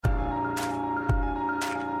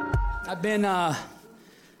I've been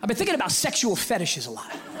thinking about sexual fetishes a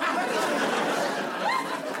lot.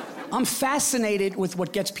 I'm fascinated with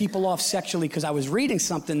what gets people off sexually because I was reading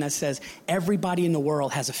something that says everybody in the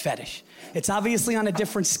world has a fetish. It's obviously on a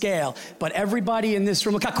different scale, but everybody in this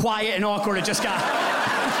room, look how quiet and awkward it just got.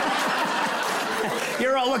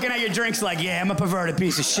 You're all looking at your drinks like, yeah, I'm a perverted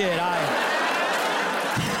piece of shit.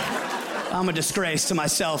 I'm a disgrace to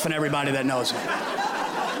myself and everybody that knows me.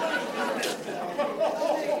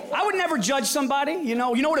 I would never judge somebody, you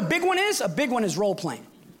know. You know what a big one is? A big one is role-playing.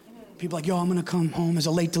 People are like, yo, I'm gonna come home as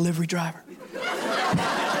a late delivery driver.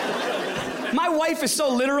 My wife is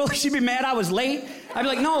so literal, she'd be mad I was late. I'd be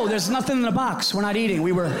like, no, there's nothing in the box. We're not eating.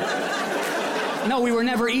 We were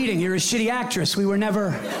never eating. You're a shitty actress. We were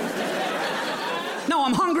never... No,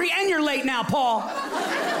 I'm hungry and you're late now, Paul.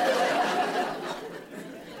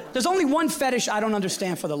 There's only one fetish I don't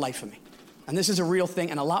understand for the life of me. And this is a real thing,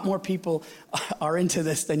 and a lot more people are into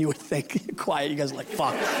this than you would think. Quiet, you guys are like,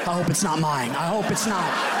 fuck, I hope it's not mine. I hope it's not.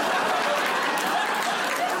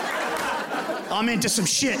 I'm into some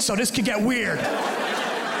shit, so this could get weird.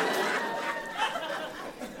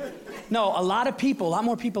 No, a lot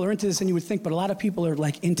more people are into this than you would think, but a lot of people are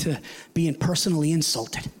like into being personally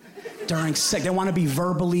insulted during sex. They want to be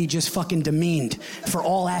verbally just fucking demeaned for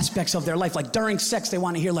all aspects of their life. Like during sex, they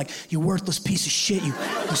want to hear like, you worthless piece of shit, you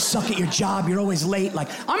suck at your job, you're always late. Like,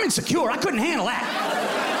 I'm insecure, I couldn't handle that.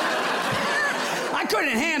 I couldn't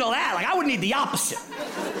handle that. Like, I would need the opposite.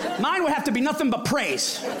 Mine would have to be nothing but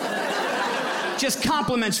praise. Just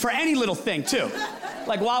compliments for any little thing, too.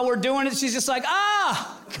 Like, while we're doing it, she's just like,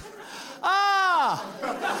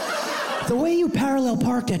 the way you parallel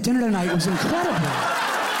parked at dinner tonight was incredible.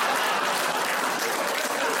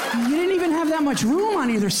 You didn't even have that much room on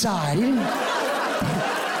either side. You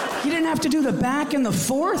didn't have to do the back and the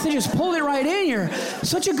forth. You just pulled it right in. You're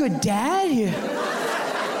such a good dad. You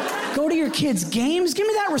go to your kids' games. Give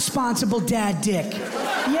me that responsible dad dick.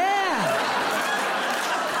 Yeah.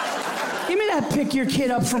 Give me that pick your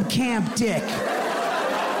kid up from camp dick.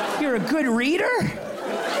 You're a good reader?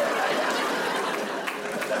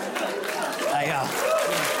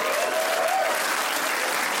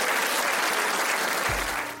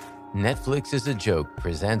 Netflix is a Joke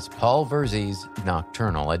presents Paul Virzi's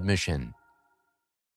Nocturnal Admission.